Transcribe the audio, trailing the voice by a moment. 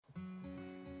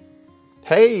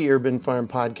Hey, Urban Farm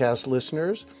Podcast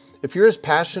listeners. If you're as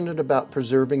passionate about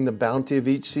preserving the bounty of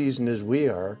each season as we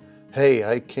are, hey,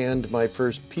 I canned my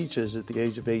first peaches at the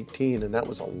age of 18, and that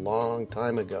was a long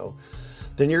time ago,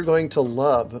 then you're going to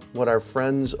love what our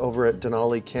friends over at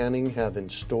Denali Canning have in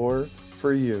store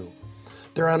for you.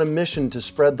 They're on a mission to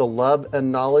spread the love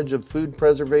and knowledge of food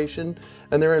preservation,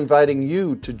 and they're inviting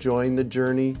you to join the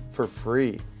journey for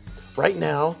free. Right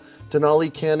now,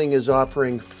 Denali Canning is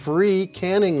offering free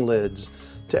canning lids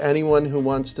to anyone who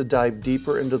wants to dive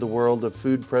deeper into the world of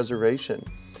food preservation.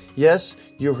 Yes,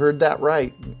 you heard that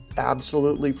right,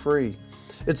 absolutely free.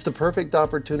 It's the perfect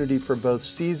opportunity for both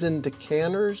seasoned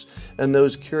canners and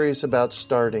those curious about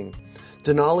starting.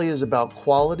 Denali is about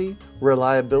quality,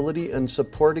 reliability, and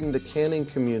supporting the canning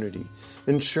community,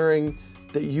 ensuring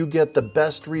that you get the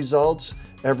best results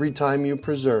every time you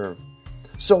preserve.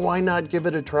 So why not give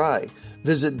it a try?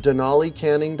 Visit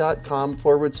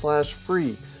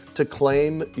denalicanning.com/free to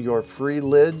claim your free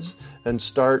lids and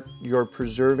start your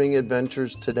preserving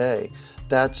adventures today.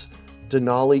 That's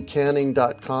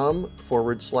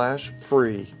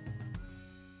denalicanning.com/free.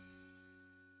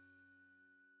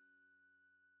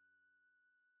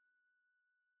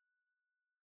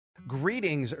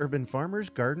 Greetings, urban farmers,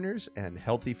 gardeners, and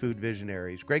healthy food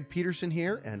visionaries. Greg Peterson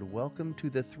here, and welcome to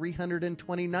the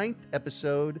 329th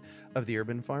episode of the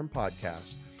Urban Farm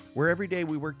Podcast, where every day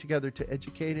we work together to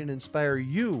educate and inspire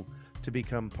you to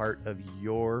become part of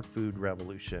your food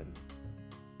revolution.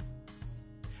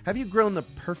 Have you grown the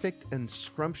perfect and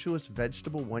scrumptious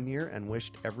vegetable one year and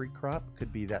wished every crop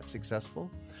could be that successful?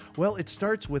 Well, it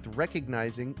starts with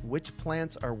recognizing which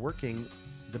plants are working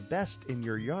the best in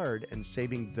your yard and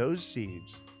saving those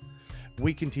seeds.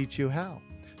 We can teach you how.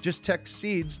 Just text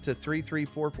SEEDS to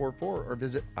 33444 or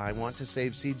visit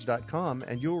iwanttosaveseeds.com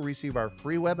and you'll receive our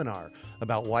free webinar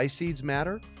about why seeds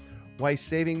matter, why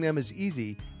saving them is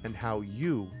easy, and how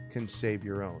you can save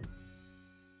your own.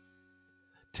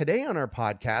 Today on our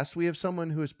podcast, we have someone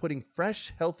who is putting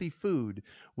fresh, healthy food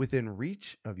within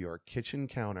reach of your kitchen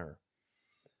counter.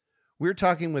 We're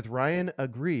talking with Ryan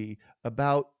Agrey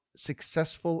about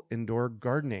successful indoor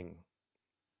gardening.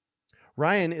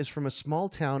 Ryan is from a small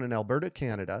town in Alberta,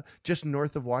 Canada, just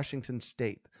north of Washington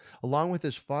State. Along with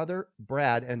his father,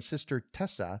 Brad, and sister,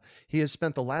 Tessa, he has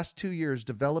spent the last 2 years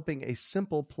developing a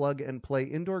simple plug-and-play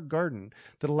indoor garden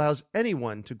that allows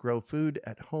anyone to grow food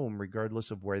at home regardless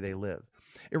of where they live.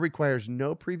 It requires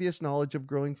no previous knowledge of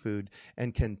growing food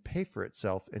and can pay for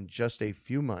itself in just a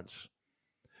few months.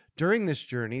 During this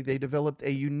journey, they developed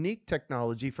a unique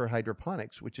technology for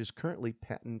hydroponics, which is currently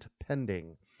patent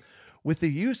pending. With the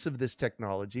use of this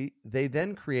technology, they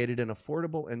then created an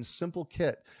affordable and simple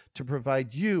kit to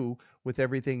provide you with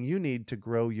everything you need to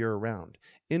grow year-round,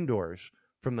 indoors,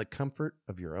 from the comfort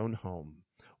of your own home.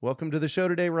 Welcome to the show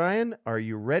today, Ryan. Are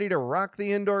you ready to rock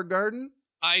the indoor garden?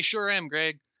 I sure am,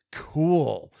 Greg.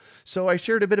 Cool. So I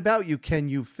shared a bit about you. Can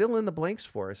you fill in the blanks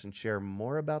for us and share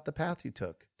more about the path you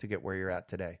took to get where you're at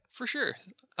today? For sure.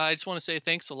 I just want to say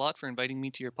thanks a lot for inviting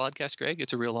me to your podcast, Greg.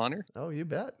 It's a real honor. Oh, you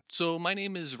bet. So my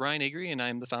name is Ryan Agrey, and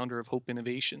I'm the founder of Hope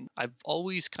Innovation. I've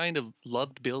always kind of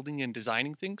loved building and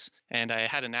designing things, and I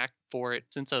had a knack for it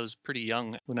since I was pretty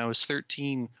young. When I was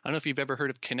 13, I don't know if you've ever heard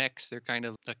of Connects. They're kind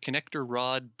of a connector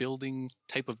rod building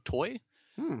type of toy.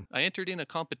 I entered in a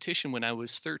competition when I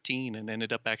was 13 and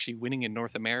ended up actually winning in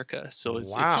North America. So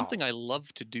it's something I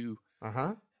love to do.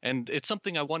 And it's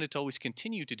something I wanted to always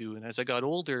continue to do. And as I got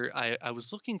older, I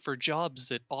was looking for jobs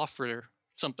that offer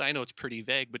something. I know it's pretty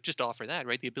vague, but just offer that,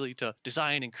 right? The ability to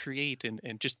design and create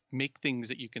and just make things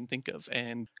that you can think of,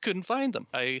 and couldn't find them.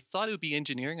 I thought it would be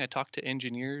engineering. I talked to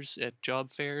engineers at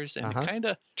job fairs, and it kind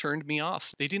of turned me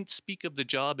off. They didn't speak of the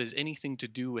job as anything to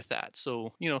do with that.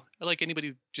 So, like anybody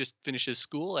who just finishes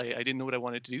school, I didn't know what I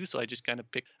wanted to do. So I just kind of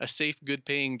picked a safe, good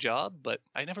paying job, but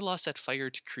I never lost that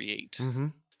fire to create.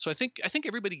 So I think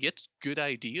everybody gets good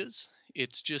ideas.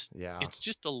 It's just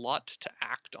a lot to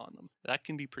act on them. That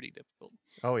can be pretty difficult.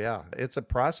 Oh yeah, it's a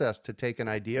process to take an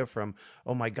idea from,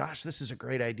 oh my gosh, this is a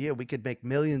great idea, we could make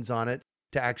millions on it,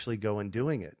 to actually go and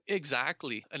doing it.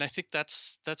 Exactly. And I think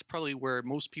that's probably where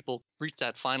most people reach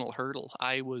that final hurdle.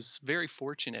 I was very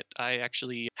fortunate. I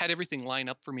actually had everything line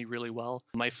up for me really well.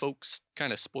 My folks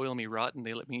kind of spoil me rotten.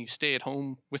 They let me stay at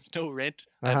home with no rent.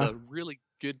 I have a really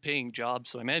good paying job,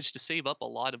 so I managed to save up a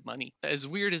lot of money. As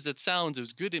weird as it sounds, it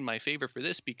was good in my favor for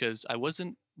this because I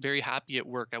wasn't very happy at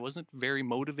work. I wasn't very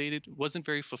motivated, wasn't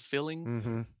very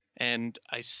fulfilling. And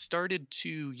I started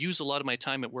to use a lot of my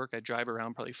time at work. I drive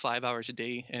around probably 5 hours a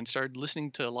day and started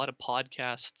listening to a lot of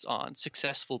podcasts on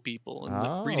successful people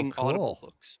and reading Audible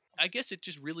books. I guess it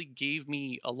just really gave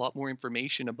me a lot more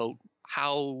information about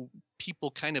how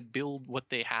people kind of build what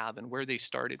they have and where they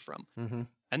started from. Mm-hmm.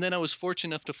 And then I was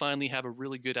fortunate enough to finally have a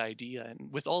really good idea.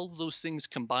 And with all of those things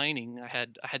combining, I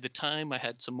had the time, I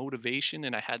had some motivation,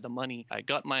 and I had the money. I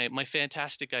got my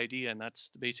fantastic idea, and that's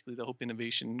basically the Hope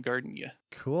Innovation Garden. Yeah.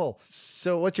 Cool.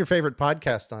 So what's your favorite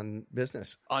podcast on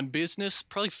business? On business,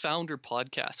 probably Founder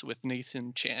Podcast with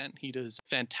Nathan Chan. He does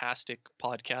fantastic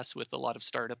podcasts with a lot of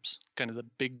startups, kind of the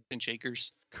big and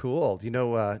shakers. Cool. Do you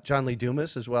know John Lee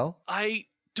Dumas as well? I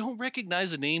don't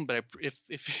recognize the name, but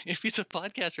if he's a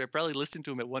podcaster, I probably listened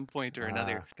to him at one point or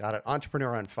another. Got it.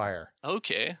 Entrepreneur on Fire.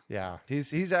 Okay. Yeah.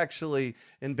 He's actually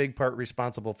in big part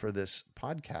responsible for this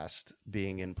podcast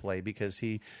being in play because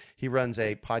he runs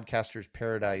a Podcaster's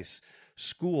Paradise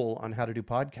school on how to do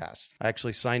podcasts. I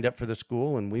actually signed up for the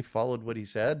school and we followed what he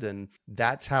said. And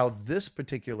that's how this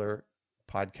particular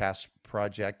podcast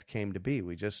project came to be.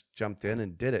 We just jumped in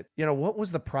and did it. You know, what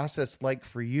was the process like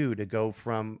for you to go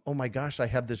from, oh my gosh, I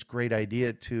have this great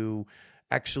idea, to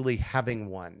actually having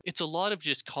one? It's a lot of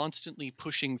just constantly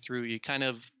pushing through. You kind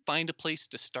of find a place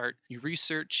to start, you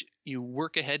research, you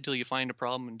work ahead till you find a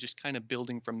problem, and just kind of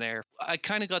building from there. I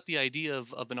kind of got the idea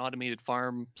of an automated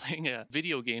farm playing a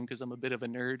video game because I'm a bit of a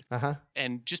nerd.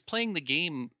 And just playing the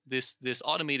game, this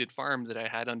automated farm that I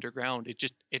had underground,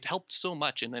 it helped so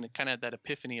much. And then it kind of had that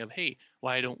epiphany of, hey,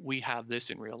 why don't we have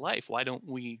this in real life? Why don't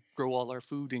we grow all our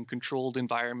food in controlled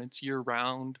environments year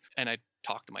round? And I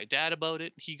talked to my dad about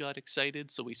it. He got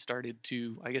excited. So we started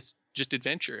to, I guess, just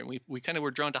adventure. And we kind of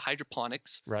were drawn to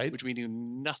hydroponics, right, which we knew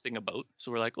nothing about.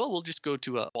 So we're like, well, we'll just go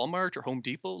to a Walmart or Home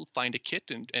Depot, find a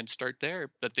kit and start there,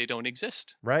 but they don't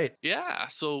exist. Right. Yeah.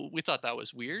 So we thought that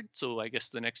was weird. So I guess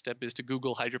the next step is to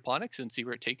Google hydroponics and see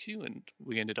where it takes you. And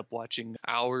we ended up watching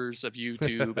hours of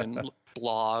YouTube and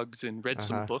blogs and read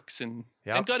some books and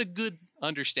got a good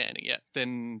understanding. Yeah.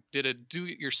 Then did a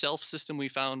do-it-yourself system we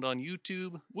found on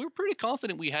YouTube. We were pretty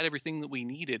confident we had everything that we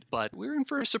needed, but we were in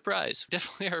for a surprise.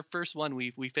 Definitely our first one,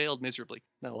 we failed miserably.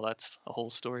 No, well, that's a whole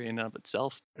story in and of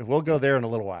itself. We'll go there in a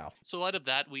little while. So out of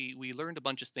that, we learned a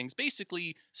bunch of things.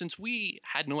 Basically, since we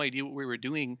had no idea what we were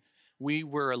doing, we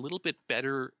were a little bit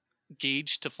better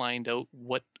gauged to find out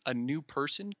what a new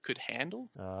person could handle.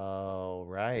 Oh,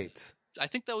 right. I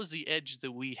think that was the edge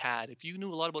that we had. If you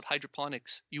knew a lot about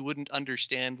hydroponics, you wouldn't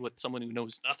understand what someone who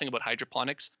knows nothing about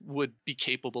hydroponics would be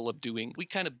capable of doing. We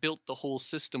kind of built the whole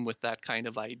system with that kind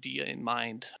of idea in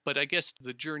mind. But I guess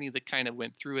the journey that kind of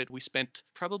went through it, we spent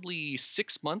probably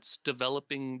 6 months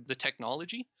developing the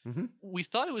technology. We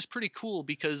thought it was pretty cool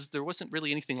because there wasn't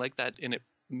really anything like that, and it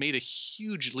made a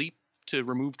huge leap to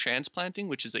remove transplanting,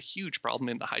 which is a huge problem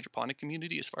in the hydroponic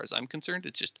community as far as I'm concerned.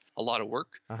 It's just a lot of work.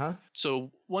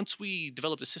 So once we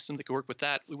developed a system that could work with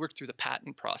that, we worked through the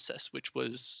patent process, which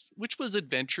was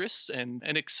adventurous and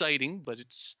exciting, but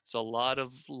it's a lot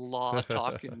of law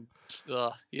talk. And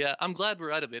yeah, I'm glad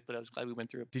we're out of it, but I was glad we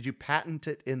went through it. Did you patent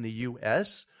it in the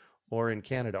US or in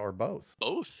Canada or both?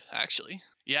 Both, actually.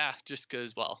 Yeah, just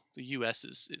because, well, the US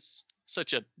is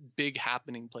such a big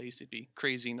happening place. It'd be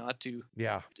crazy not to.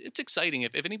 Yeah. It's exciting.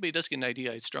 If anybody does get an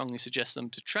idea, I'd strongly suggest them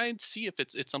to try and see if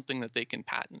it's something that they can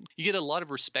patent. You get a lot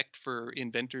of respect for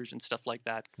inventors and stuff like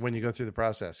that. When you go through the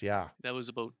process, yeah. That was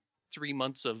about 3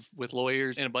 months with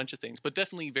lawyers and a bunch of things, but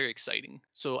definitely very exciting.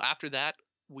 So after that,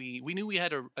 we knew we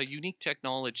had a unique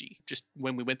technology. Just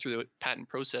when we went through the patent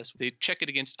process, they check it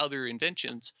against other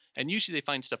inventions, and usually they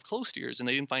find stuff close to yours, and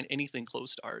they didn't find anything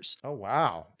close to ours. Oh,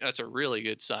 wow. That's a really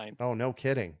good sign. Oh, no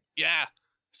kidding. Yeah.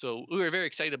 So we were very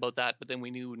excited about that, but then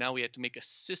we knew now we had to make a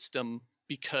system,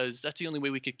 because that's the only way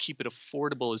we could keep it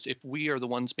affordable is if we are the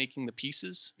ones making the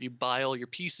pieces. If you buy all your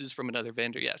pieces from another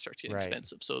vendor, it starts getting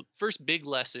expensive. So first big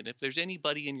lesson, if there's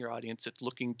anybody in your audience that's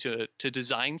looking to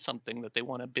design something that they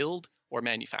want to build or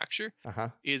manufacture,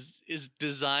 is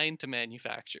design to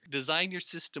manufacture. Design your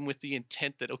system with the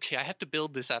intent that, okay, I have to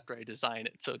build this after I design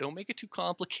it. So don't make it too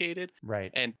complicated.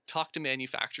 Right. And talk to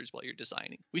manufacturers while you're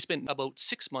designing. We spent about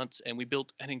 6 months and we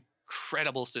built an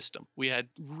incredible system. We had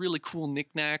really cool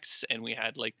knickknacks, and we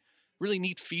had like really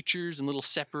neat features and little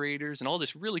separators and all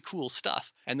this really cool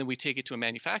stuff. And then we take it to a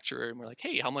manufacturer and we're like,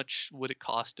 hey, how much would it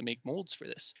cost to make molds for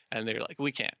this? And they're like,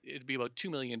 we can't. It'd be about $2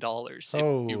 million if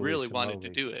you really wanted to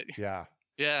do it. Yeah.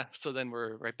 Yeah. So then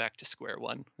we're right back to square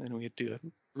one, and we had to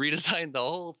redesign the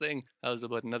whole thing. That was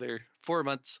about another 4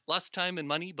 months. Lots of time and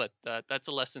money, but that's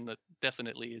a lesson that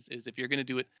definitely is if you're going to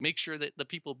do it, make sure that the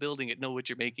people building it know what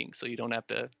you're making, so you don't have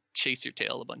to chase your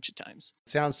tail a bunch of times.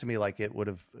 Sounds to me like it would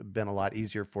have been a lot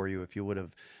easier for you if you would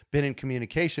have been in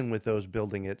communication with those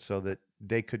building it so that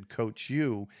they could coach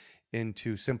you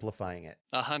into simplifying it.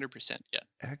 100%. Yeah.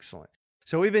 Excellent.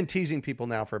 So we've been teasing people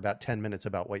now for about 10 minutes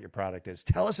about what your product is.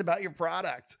 Tell us about your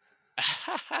product.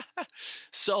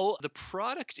 So the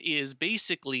product is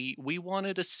basically we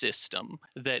wanted a system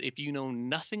that if you know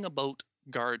nothing about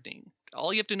gardening,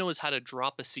 all you have to know is how to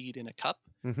drop a seed in a cup,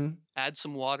 Mm-hmm. add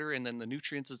some water, and then the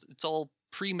nutrients is it's all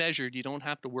pre-measured. You don't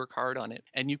have to work hard on it,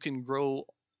 and you can grow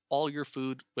all your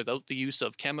food without the use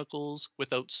of chemicals,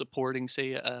 without supporting,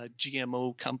 say, a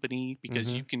GMO company, because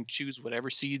Mm-hmm. you can choose whatever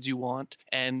seeds you want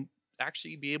and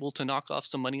actually be able to knock off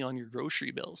some money on your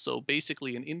grocery bill. So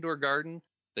basically, an indoor garden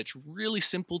that's really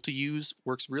simple to use,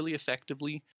 works really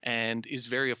effectively, and is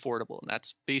very affordable. And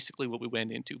that's basically what we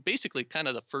went into. Basically, kind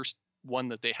of the first one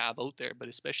that they have out there, but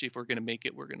especially if we're going to make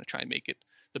it, we're going to try and make it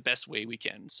the best way we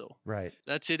can. So Right.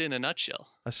 that's it in a nutshell.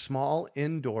 A small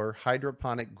indoor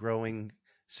hydroponic growing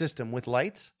system with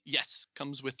lights. Yes,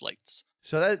 comes with lights.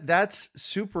 So that's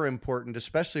super important,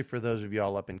 especially for those of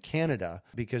y'all up in Canada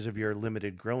because of your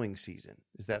limited growing season.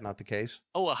 Is that not the case?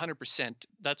 Oh, 100%.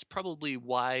 That's probably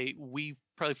why we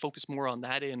probably focus more on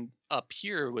that end up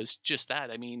here was just that.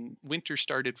 I mean, winter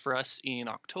started for us in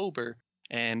October,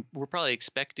 and we're probably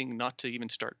expecting not to even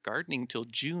start gardening till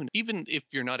June. Even if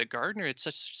you're not a gardener, it's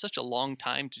such a long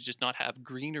time to just not have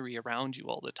greenery around you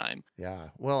all the time. Yeah.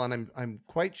 Well, and I'm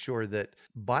quite sure that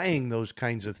buying those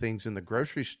kinds of things in the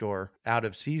grocery store out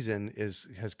of season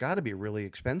has got to be really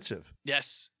expensive.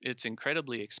 Yes, it's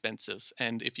incredibly expensive.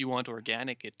 And if you want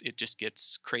organic, it just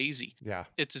gets crazy. Yeah.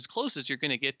 It's as close as you're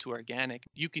going to get to organic.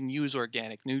 You can use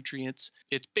organic nutrients.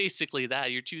 It's basically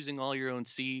that. You're choosing all your own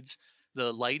seeds.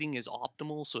 The lighting is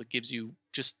optimal, so it gives you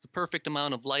just the perfect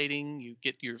amount of lighting. You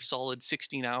get your solid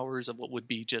 16 hours of what would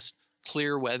be just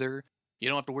clear weather. You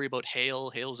don't have to worry about hail.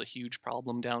 Hail is a huge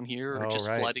problem down here, or Oh, just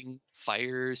right. flooding,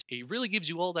 fires. It really gives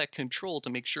you all that control to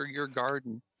make sure your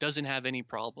garden doesn't have any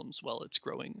problems while it's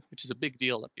growing, which is a big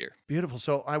deal up here. Beautiful.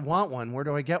 So I want one. Where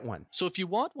do I get one? So if you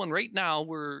want one right now,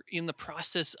 we're in the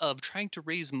process of trying to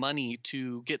raise money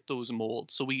to get those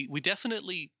molds. So we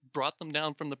definitely brought them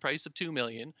down from the price of 2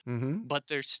 million, Mm-hmm. but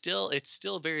it's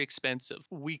still very expensive.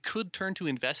 We could turn to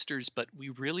investors, but we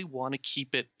really want to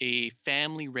keep it a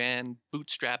family ran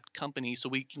bootstrapped company so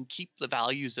we can keep the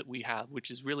values that we have,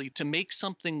 which is really to make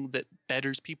something that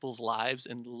betters people's lives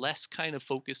and less kind of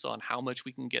focus on how much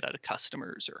we can get out of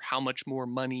customers or how much more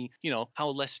money, how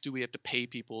less do we have to pay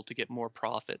people to get more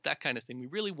profit, that kind of thing. We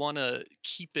really want to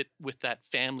keep it with that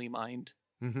family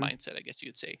Mm-hmm. mindset, I guess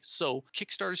you'd say. So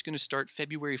Kickstarter is going to start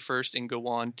February 1st and go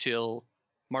on till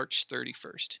March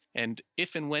 31st. And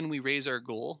if and when we raise our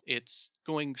goal, it's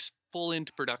going full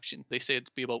into production. They say it'd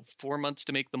be about 4 months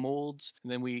to make the molds.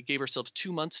 And then we gave ourselves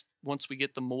 2 months once we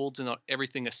get the molds and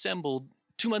everything assembled,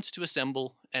 2 months to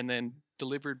assemble and then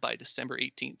delivered by December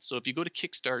 18th. So if you go to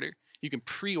Kickstarter, you can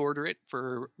pre-order it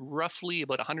for roughly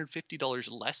about $150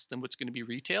 less than what's going to be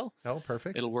retail. Oh,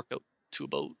 perfect. It'll work out to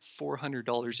about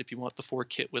 $400 if you want the 4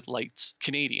 kit with lights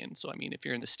Canadian. So, I mean, if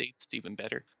you're in the States, it's even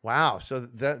better. Wow. So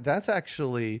that's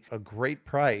actually a great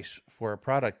price for a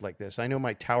product like this. I know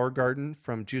my tower garden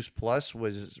from Juice Plus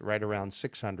was right around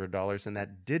 $600, and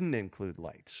that didn't include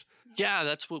lights. Yeah,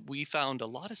 that's what we found. A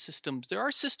lot of systems, there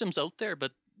are systems out there,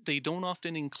 but they don't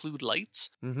often include lights,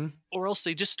 Mm-hmm. or else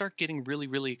they just start getting really,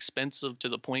 really expensive to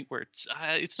the point where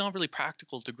it's not really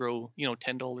practical to grow,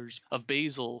 $10 of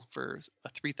basil for a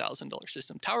 $3,000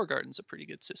 system. Tower Garden's a pretty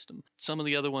good system. Some of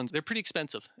the other ones, they're pretty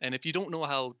expensive. And if you don't know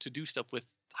how to do stuff with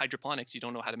hydroponics, you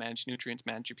don't know how to manage nutrients,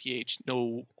 manage your pH,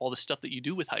 know all the stuff that you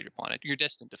do with hydroponic, you're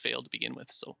destined to fail to begin with.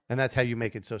 So, And that's how you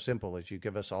make it so simple, is you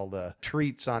give us all the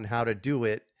treats on how to do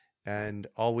it, and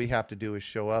all we have to do is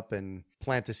show up and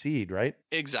plant a seed, right?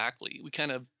 exactly. We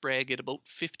kind of brag at about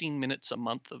 15 minutes a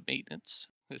month of maintenance.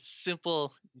 As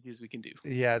simple, easy as we can do.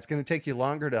 Yeah, it's going to take you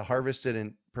longer to harvest it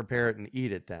and prepare it and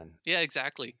eat it then. Yeah,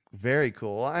 exactly. Very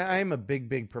cool. I'm a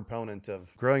big proponent of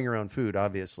growing your own food,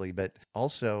 obviously, but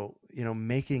also,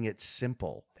 making it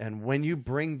simple. And when you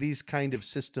bring these kind of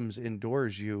systems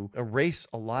indoors, you erase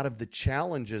a lot of the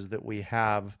challenges that we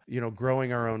have,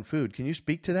 growing our own food. Can you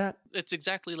speak to that? It's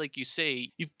exactly like you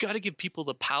say. You've got to give people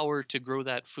the power to grow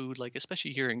that food, like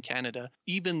especially here in Canada,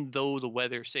 even though the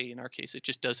weather, say in our case, it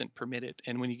just doesn't permit it.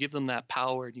 And when you give them that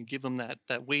power and you give them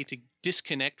that way to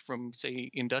disconnect from, say,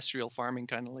 industrial farming,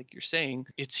 kind of like you're saying,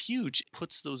 it's huge. It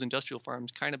puts those industrial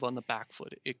farms kind of on the back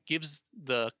foot. It gives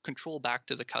the control back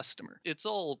to the customer. It's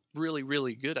all really,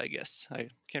 really good, I guess. I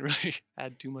can't really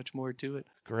add too much more to it.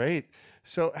 Great.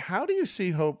 So how do you see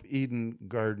Hope Eden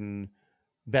Garden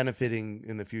benefiting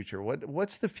in the future?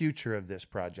 What's the future of this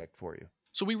project for you?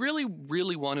 So we really,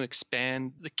 really want to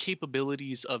expand the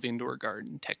capabilities of indoor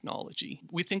garden technology.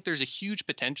 We think there's a huge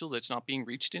potential that's not being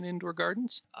reached in indoor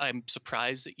gardens. I'm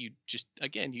surprised that you just,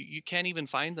 again, you can't even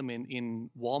find them in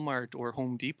Walmart or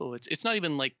Home Depot. It's not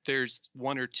even like there's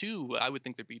one or two. I would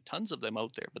think there'd be tons of them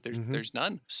out there, but there's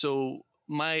none. So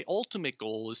my ultimate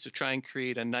goal is to try and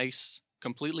create a nice,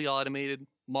 completely automated,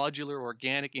 modular,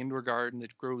 organic indoor garden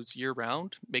that grows year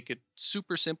round, make it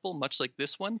super simple, much like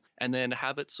this one, and then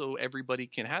have it so everybody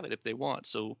can have it if they want.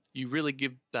 So you really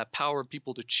give that power of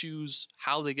people to choose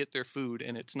how they get their food,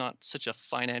 and it's not such a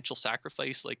financial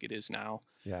sacrifice like it is now.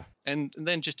 Yeah. And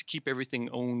then just to keep everything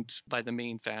owned by the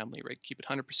main family, right? Keep it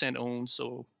 100% owned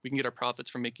so we can get our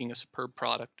profits from making a superb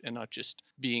product and not just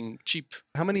being cheap.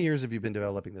 How many years have you been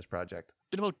developing this project?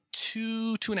 Been about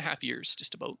 2.5 years,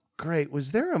 just about. Great.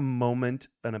 Was there a moment,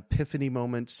 an epiphany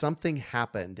moment, something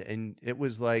happened and it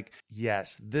was like,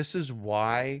 yes, this is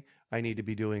why I need to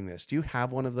be doing this? Do you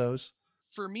have one of those?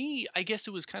 For me, I guess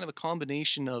it was kind of a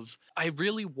combination of I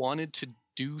really wanted to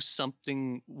do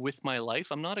something with my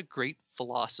life. I'm not a great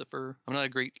philosopher. I'm not a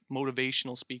great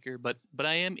motivational speaker, but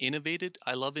I am innovative.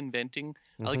 I love inventing.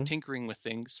 I like tinkering with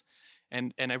things.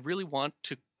 And I really want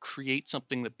to create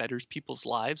something that betters people's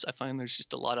lives. I find there's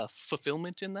just a lot of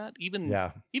fulfillment in that. Even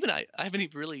I haven't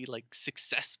even really like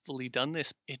successfully done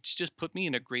this. It's just put me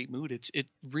in a great mood. It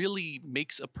really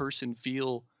makes a person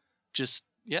feel just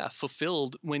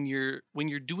fulfilled when you're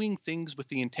doing things with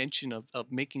the intention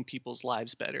of making people's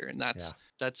lives better. And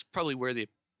that's probably where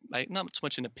not so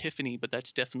much an epiphany, but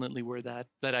that's definitely where that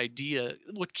idea,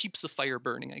 what keeps the fire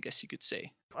burning, I guess you could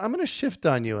say. I'm going to shift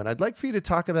on you, and I'd like for you to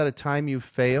talk about a time you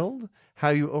failed, how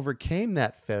you overcame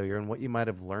that failure, and what you might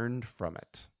have learned from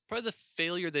it. Probably the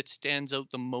failure that stands out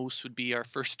the most would be our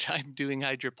first time doing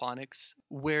hydroponics,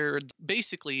 where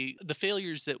basically the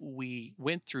failures that we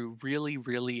went through really,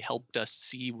 really helped us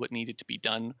see what needed to be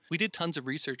done. We did tons of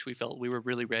research. We felt we were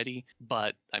really ready,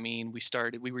 but I mean,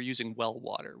 we were using well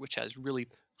water, which has really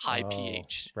high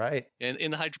pH. Right. And in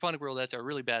the hydroponic world, that's a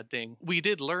really bad thing. We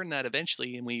did learn that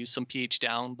eventually, and we used some pH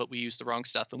down, but we used the wrong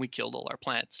stuff and we killed all our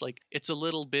plants. Like, it's a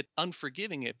little bit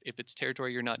unforgiving if it's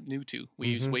territory you're not new to. We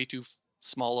use way too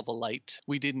small of a light.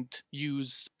 We didn't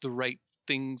use the right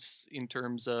things in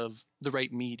terms of the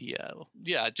right media.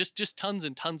 Yeah, just tons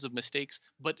and tons of mistakes.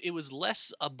 But it was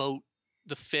less about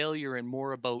the failure and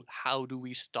more about how do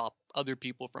we stop other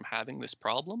people from having this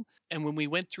problem. And when we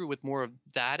went through with more of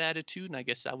that attitude, and I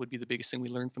guess that would be the biggest thing we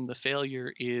learned from the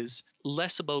failure, is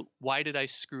less about why did I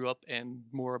screw up and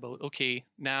more about, okay,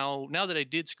 now that I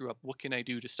did screw up, what can I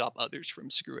do to stop others from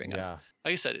screwing up?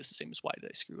 Like I said, it's the same as why did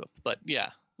I screw up? But yeah,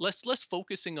 less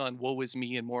focusing on woe is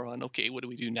me and more on, okay, what do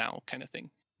we do now kind of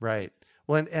thing. Right.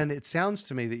 Well, and it sounds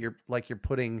to me that you're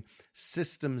putting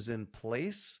systems in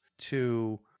place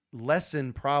to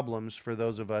lessen problems for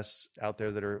those of us out there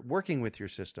that are working with your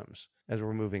systems as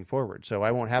we're moving forward. So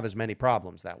I won't have as many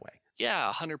problems that way.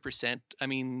 Yeah, 100%. I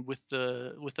mean, with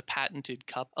the patented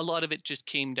cup, a lot of it just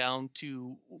came down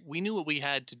to we knew what we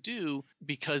had to do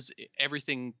because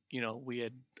everything, we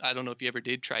had, I don't know if you ever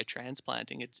did try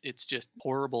transplanting. It's just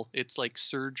horrible. It's like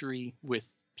surgery with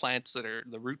plants that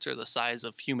the roots are the size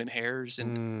of human hairs,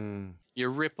 and you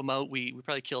rip them out. We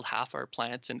probably killed half our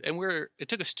plants, and it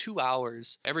took us 2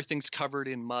 hours. Everything's covered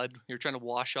in mud. You're trying to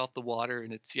wash off the water,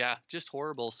 and it's just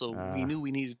horrible. So we knew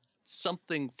we needed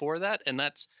something for that, and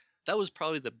that was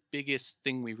probably the biggest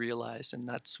thing we realized, and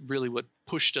that's really what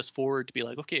pushed us forward to be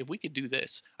like, okay, if we could do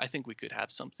this, I think we could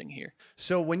have something here.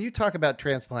 So when you talk about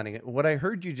transplanting, what I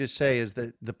heard you just say is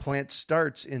that the plant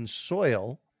starts in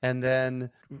soil and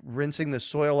then rinsing the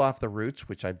soil off the roots,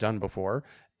 which I've done before,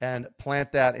 and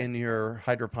plant that in your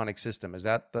hydroponic system. Is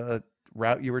that the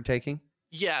route you were taking?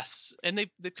 Yes, and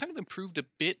they've kind of improved a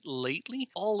bit lately.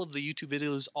 All of the YouTube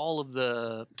videos, all of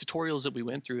the tutorials that we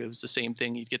went through, it was the same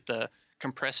thing. You'd get the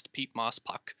compressed peat moss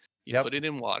puck. You put it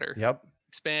in water.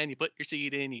 Expand, you put your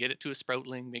seed in, you get it to a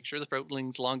sproutling, make sure the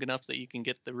sproutling's long enough that you can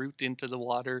get the root into the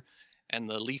water and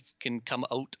the leaf can come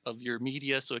out of your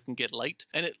media so it can get light.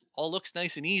 And it all looks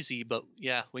nice and easy, but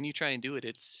when you try and do it,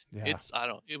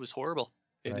 it was horrible.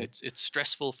 And it's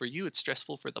stressful for you. It's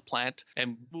stressful for the plant.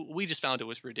 And we just found it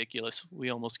was ridiculous. We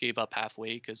almost gave up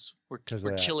halfway because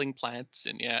we're killing plants.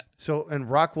 And So, and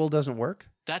rock wool doesn't work?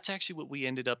 That's actually what we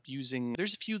ended up using.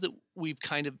 There's a few that we've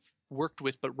kind of worked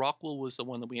with, but rock wool was the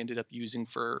one that we ended up using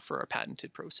for our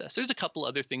patented process. There's a couple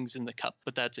other things in the cup,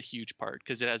 but that's a huge part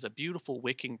because it has a beautiful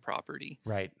wicking property.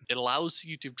 Right. It allows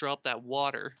you to drop that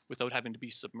water without having to be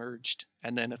submerged,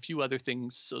 and then a few other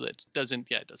things so that it doesn't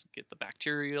get the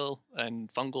bacterial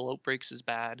and fungal outbreaks as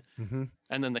bad. Mm-hmm.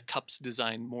 And then the cup's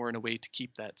designed more in a way to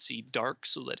keep that seed dark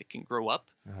so that it can grow up.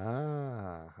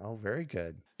 Oh, very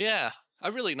good. Yeah.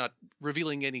 I'm really not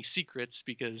revealing any secrets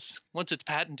because once it's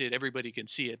patented, everybody can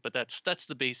see it. But that's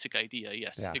the basic idea.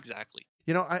 Yes, Yeah. exactly.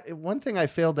 One thing I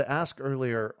failed to ask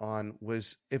earlier on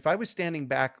was if I was standing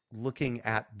back looking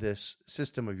at this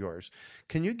system of yours,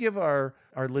 can you give our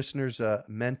listeners a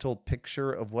mental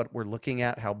picture of what we're looking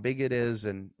at, how big it is,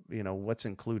 and what's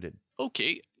included?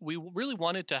 Okay, we really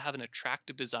wanted to have an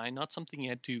attractive design, not something you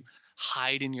had to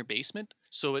hide in your basement.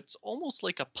 So it's almost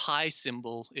like a pi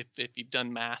symbol if you've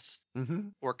done math, Mm-hmm.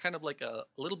 or kind of like a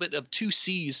little bit of two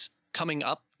C's coming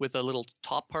up with a little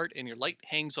top part, and your light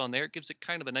hangs on there. It gives it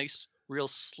kind of a nice, real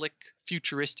slick,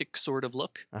 futuristic sort of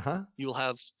look. Uh-huh. You'll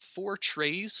have 4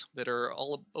 trays that are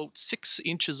all about 6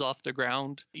 inches off the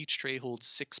ground. Each tray holds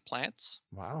 6 plants.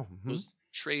 Wow. Mm-hmm. Those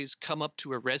trays come up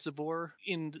to a reservoir.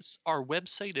 In our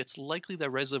website, it's likely the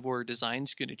reservoir design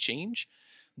is going to change,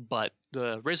 but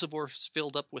the reservoir is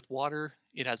filled up with water.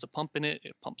 It has a pump in it.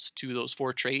 It pumps to those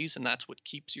 4 trays, and that's what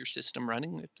keeps your system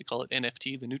running. They call it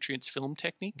NFT, the nutrients film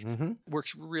technique. Mm-hmm.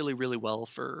 Works really, really well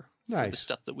for the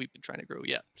stuff that we've been trying to grow.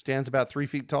 Yeah. Stands about 3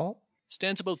 feet tall?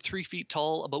 Stands about 3 feet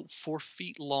tall, about 4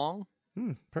 feet long.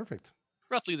 Perfect.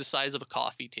 Roughly the size of a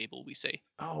coffee table, we say.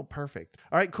 Oh, perfect.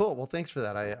 All right, cool. Well, thanks for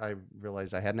that. I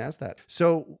realized I hadn't asked that.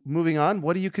 So moving on,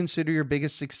 what do you consider your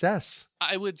biggest success?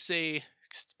 I would say,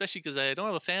 especially because I don't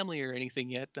have a family or anything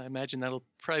yet, I imagine that'll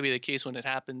probably be the case when it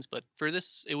happens. But for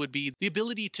this, it would be the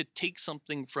ability to take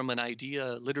something from an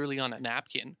idea literally on a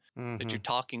napkin that you're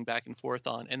talking back and forth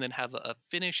on, and then have a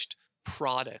finished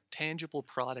product, tangible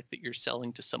product that you're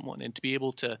selling to someone, and to be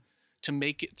able to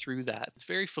make it through that. It's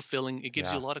very fulfilling. It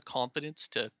gives you a lot of confidence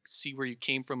to see where you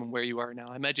came from and where you are now.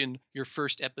 I imagine your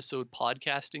first episode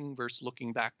podcasting versus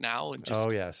looking back now, and just,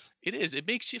 oh yes, it is. It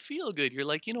makes you feel good. You're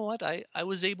like, you know what? I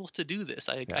was able to do this.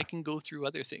 I can go through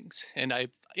other things. And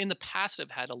in the past,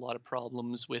 I've had a lot of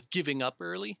problems with giving up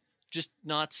early, just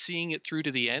not seeing it through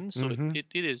to the end. So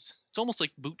it's almost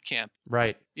like boot camp.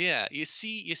 Right. Yeah, you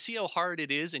see how hard it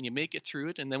is, and you make it through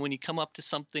it, and then when you come up to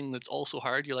something that's also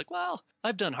hard, you're like, well,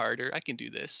 I've done harder. I can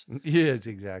do this. Yes,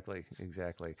 exactly.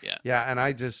 Yeah, and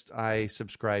I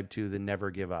subscribe to the never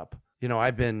give up.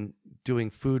 I've been doing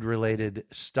food related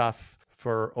stuff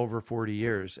for over 40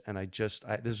 years, and this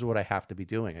is what I have to be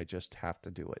doing. I just have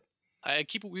to do it. I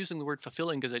keep using the word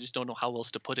fulfilling because I just don't know how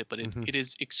else to put it, but it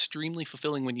is extremely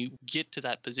fulfilling when you get to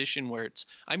that position where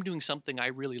I'm doing something I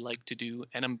really like to do,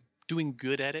 and I'm doing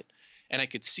good at it, and I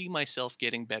could see myself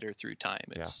getting better through time.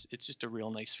 It's just a real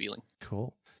nice feeling.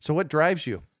 Cool. So what drives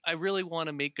you? I really want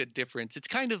to make a difference. It's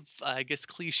kind of, I guess,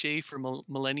 cliche for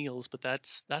millennials, but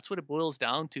that's what it boils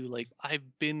down to. Like, I've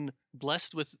been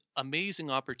blessed with amazing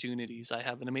opportunities. I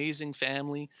have an amazing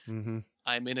family. Mm-hmm.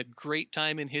 I'm in a great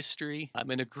time in history.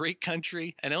 I'm in a great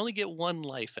country, and I only get one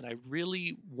life, and I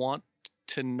really want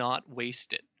to not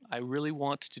waste it. I really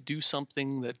want to do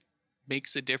something that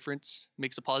makes a difference,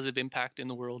 makes a positive impact in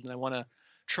the world, and I want to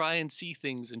try and see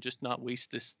things and just not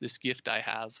waste this gift I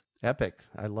have. Epic.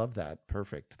 I love that.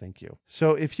 Perfect. Thank you.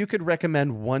 So if you could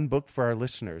recommend one book for our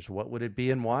listeners, what would it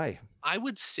be and why? I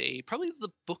would say probably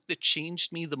the book that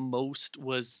changed me the most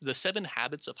was The 7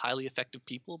 Habits of Highly Effective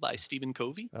People by Stephen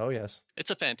Covey. Oh, yes.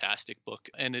 It's a fantastic book,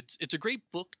 and it's a great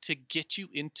book to get you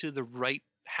into the right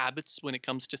habits when it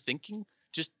comes to thinking.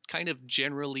 Just kind of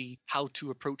generally how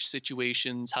to approach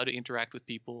situations, how to interact with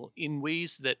people in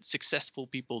ways that successful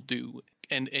people do.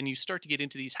 And you start to get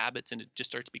into these habits, and it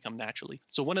just starts to become naturally.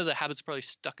 So one of the habits probably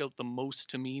stuck out the most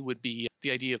to me would be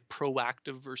the idea of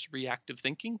proactive versus reactive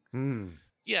thinking.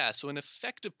 Yeah, so an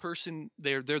effective person,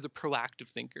 they're the proactive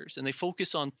thinkers, and they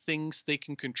focus on things they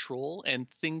can control and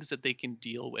things that they can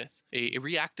deal with. A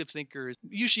reactive thinker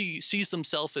usually sees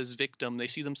themselves as victim. They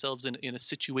see themselves in a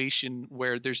situation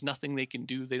where there's nothing they can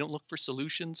do. They don't look for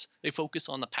solutions. They focus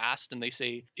on the past, and they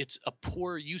say it's a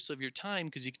poor use of your time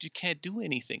because you can't do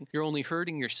anything. You're only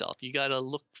hurting yourself. You got to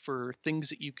look for things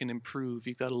that you can improve.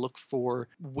 You've got to look for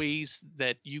ways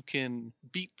that you can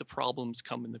beat the problems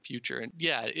come in the future. And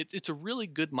yeah, it's a really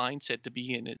good mindset to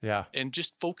be in it. Yeah. And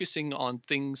just focusing on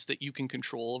things that you can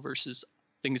control versus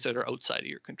things that are outside of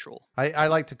your control. I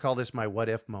like to call this my what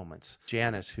if moments.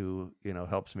 Janice, who,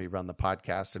 helps me run the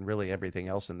podcast and really everything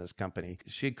else in this company,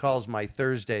 she calls my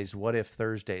Thursdays what if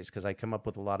Thursdays, because I come up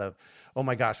with a lot of, oh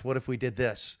my gosh, what if we did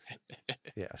this?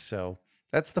 Yeah. So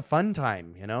That's the fun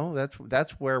time,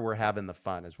 That's where we're having the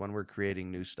fun, is when we're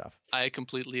creating new stuff. I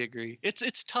completely agree.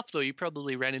 It's tough though. You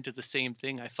probably ran into the same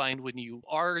thing. I find when you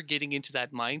are getting into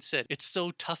that mindset, it's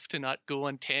so tough to not go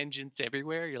on tangents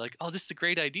everywhere. You're like, oh, this is a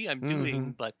great idea I'm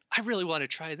doing, but I really want to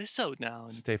try this out now.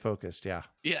 And stay focused. Yeah.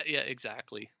 Yeah,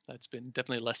 exactly. That's been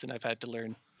definitely a lesson I've had to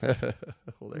learn.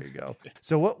 Well, there you go.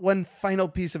 So what one final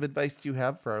piece of advice do you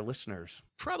have for our listeners?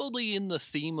 Probably in the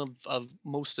theme of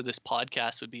most of this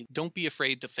podcast would be, don't be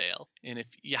afraid to fail. And if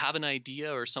you have an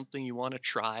idea or something you want to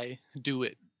try, do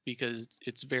it, because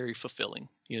it's very fulfilling.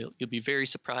 You'll be very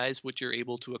surprised what you're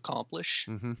able to accomplish.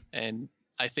 And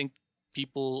I think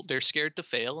people, they're scared to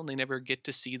fail and they never get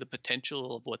to see the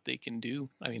potential of what they can do.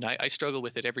 I mean, I struggle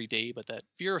with it every day, but that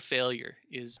fear of failure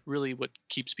is really what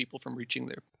keeps people from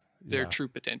reaching their true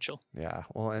potential. Yeah.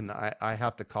 Well, and I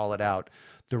have to call it out.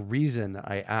 The reason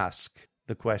I ask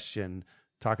the question,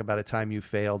 talk about a time you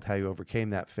failed, how you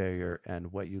overcame that failure,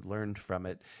 and what you learned from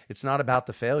it. It's not about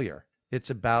the failure. It's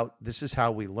about, this is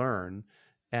how we learn,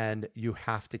 and you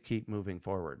have to keep moving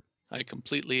forward. I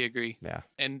completely agree. Yeah.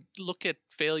 And look at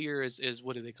failure as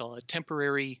what do they call it? A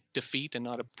temporary defeat and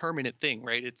not a permanent thing,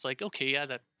 right? It's like, okay, yeah,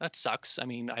 that sucks. I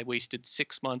mean, I wasted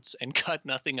 6 months and got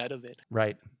nothing out of it.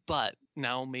 Right. But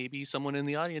now maybe someone in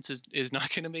the audience is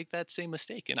not going to make that same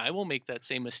mistake, and I will make that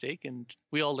same mistake, and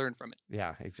we all learn from it.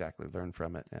 Yeah, exactly. Learn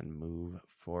from it and move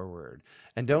forward.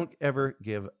 And don't ever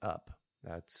give up.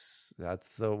 That's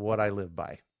what I live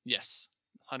by. Yes,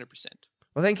 100%.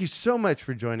 Well, thank you so much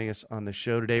for joining us on the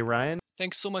show today, Ryan.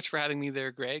 Thanks so much for having me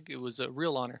there, Greg. It was a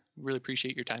real honor. Really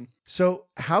appreciate your time. So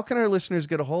how can our listeners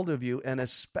get a hold of you? And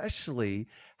especially,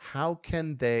 how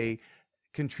can they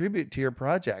contribute to your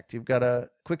project? You've got a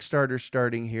quick starter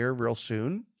starting here real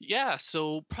soon. Yeah,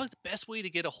 so probably the best way to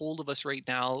get a hold of us right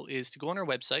now is to go on our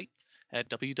website at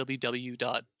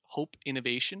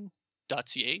www.hopeinnovation.ca.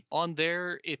 On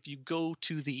there, if you go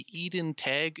to the Eden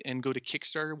tag and go to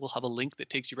Kickstarter, we'll have a link that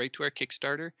takes you right to our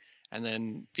Kickstarter. And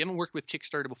then if you haven't worked with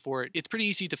Kickstarter before, it's pretty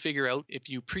easy to figure out. If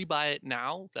you pre-buy it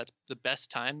now, that's the best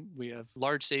time. We have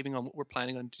large saving on what we're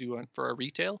planning on doing for our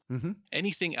retail.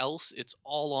 Anything else, it's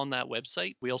all on that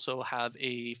website. We also have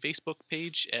a Facebook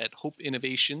page at Hope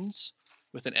Innovations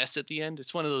with an S at the end.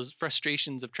 It's one of those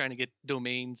frustrations of trying to get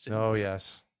domains. Oh,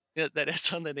 yes. That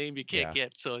S on the name you can't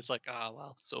get. So it's like,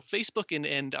 wow. So Facebook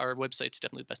and our website's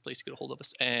definitely the best place to get a hold of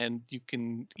us. And you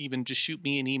can even just shoot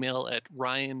me an email at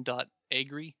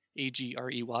ryan.agrey,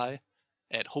 Agrey,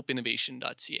 at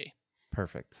hopeinnovation.ca.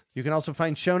 Perfect. You can also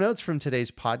find show notes from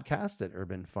today's podcast at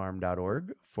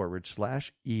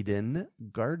urbanfarm.org/Eden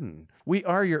Garden. We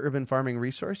are your urban farming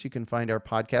resource. You can find our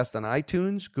podcast on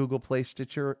iTunes, Google Play,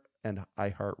 Stitcher, and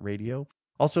iHeartRadio.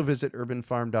 Also visit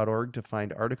urbanfarm.org to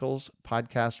find articles,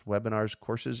 podcasts, webinars,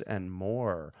 courses, and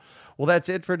more. Well, that's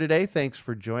it for today. Thanks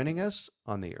for joining us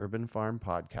on the Urban Farm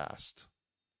Podcast.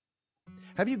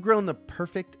 Have you grown the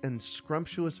perfect and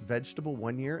scrumptious vegetable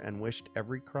one year and wished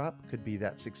every crop could be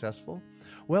that successful?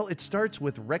 Well, it starts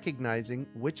with recognizing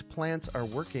which plants are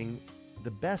working the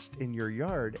best in your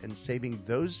yard and saving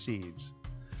those seeds.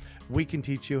 We can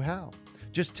teach you how.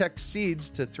 Just text SEEDS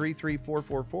to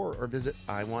 33444 or visit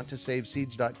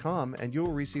iwanttosaveseeds.com and you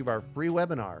will receive our free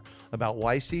webinar about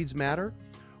why seeds matter,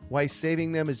 why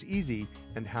saving them is easy,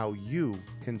 and how you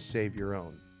can save your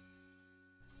own.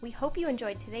 We hope you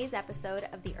enjoyed today's episode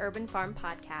of the Urban Farm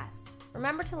Podcast.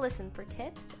 Remember to listen for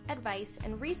tips, advice,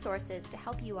 and resources to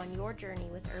help you on your journey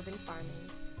with urban farming.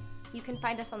 You can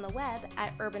find us on the web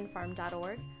at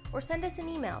urbanfarm.org or send us an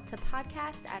email to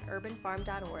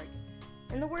podcast@urbanfarm.org.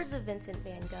 In the words of Vincent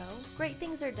van Gogh, great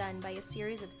things are done by a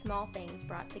series of small things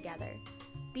brought together.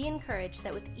 Be encouraged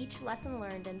that with each lesson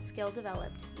learned and skill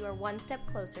developed, you are one step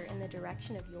closer in the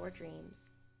direction of your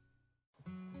dreams.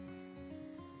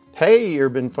 Hey,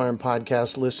 Urban Farm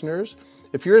Podcast listeners.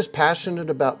 If you're as passionate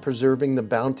about preserving the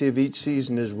bounty of each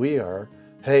season as we are,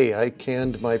 hey, I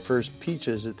canned my first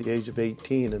peaches at the age of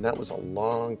 18, and that was a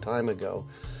long time ago.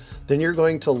 Then you're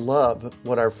going to love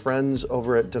what our friends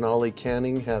over at Denali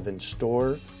Canning have in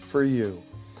store for you.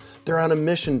 They're on a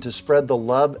mission to spread the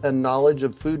love and knowledge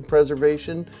of food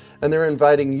preservation, and they're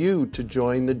inviting you to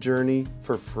join the journey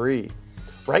for free.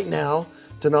 Right now,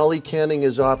 Denali Canning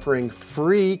is offering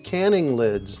free canning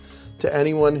lids to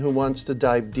anyone who wants to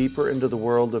dive deeper into the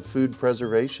world of food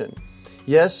preservation.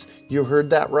 Yes, you heard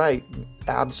that right,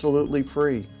 absolutely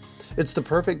free. It's the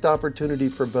perfect opportunity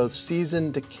for both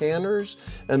seasoned canners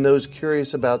and those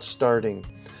curious about starting.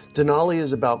 Denali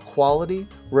is about quality,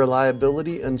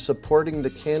 reliability, and supporting the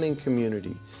canning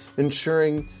community,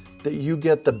 ensuring that you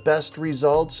get the best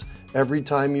results every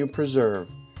time you preserve.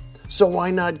 So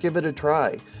why not give it a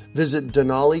try? Visit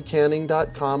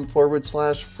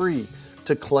denalicanning.com/free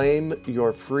to claim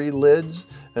your free lids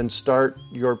and start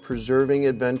your preserving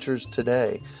adventures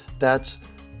today. That's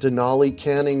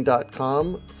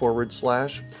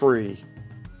denalicanning.com/free.